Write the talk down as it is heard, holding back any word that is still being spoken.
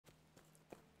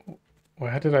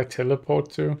Where did I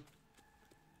teleport to?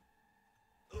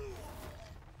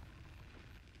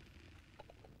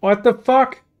 What the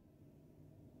fuck?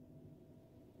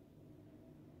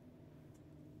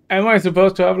 Am I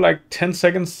supposed to have like 10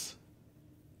 seconds?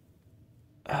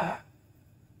 Am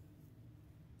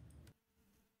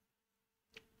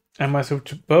I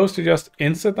supposed to just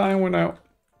insta-die when I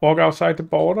walk outside the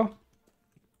border?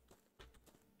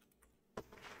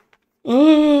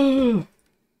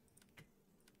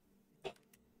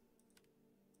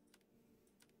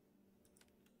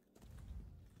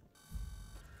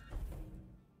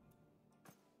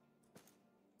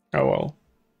 Oh well.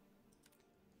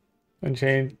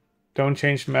 Don't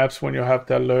change maps when you have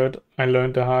the alert. I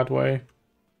learned the hard way.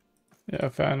 Yeah,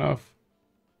 fair enough.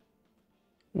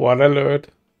 What alert?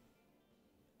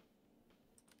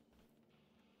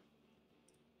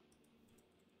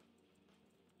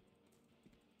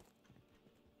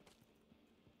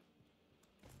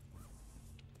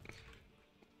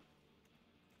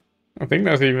 I think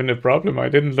that's even the problem. I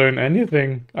didn't learn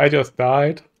anything. I just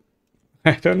died.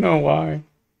 I don't know why.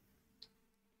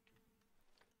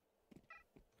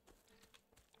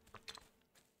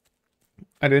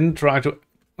 I didn't try to...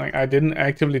 Like, I didn't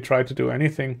actively try to do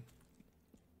anything.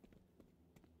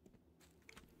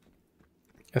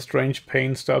 A strange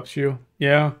pain stops you.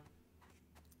 Yeah.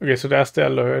 Okay, so that's the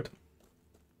alert.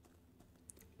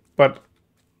 But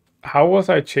how was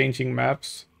I changing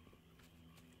maps?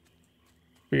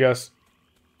 Because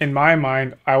in my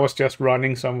mind, I was just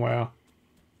running somewhere.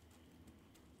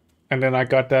 And then I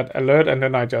got that alert and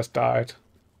then I just died.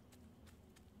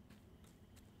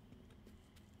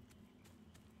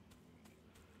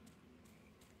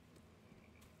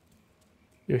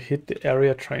 You hit the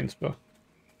area transfer.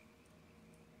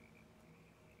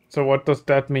 So what does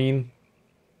that mean?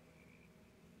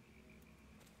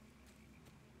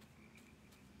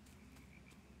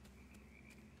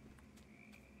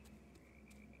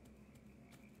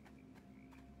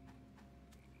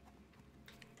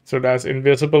 So there's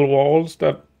invisible walls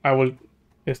that I will...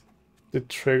 is the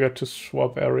trigger to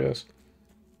swap areas.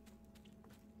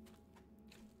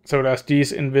 So there's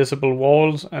these invisible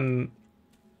walls and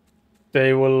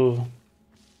they will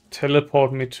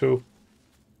teleport me to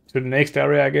the next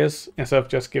area, I guess, instead of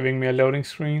just giving me a loading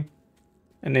screen.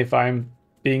 And if I'm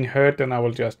being hurt, then I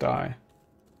will just die.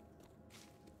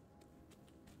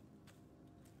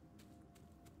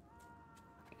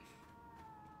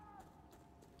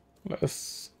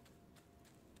 Let's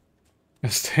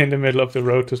stay in the middle of the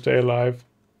road to stay alive.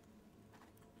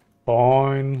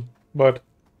 Fine, but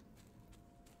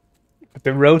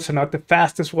the roads are not the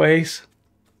fastest ways.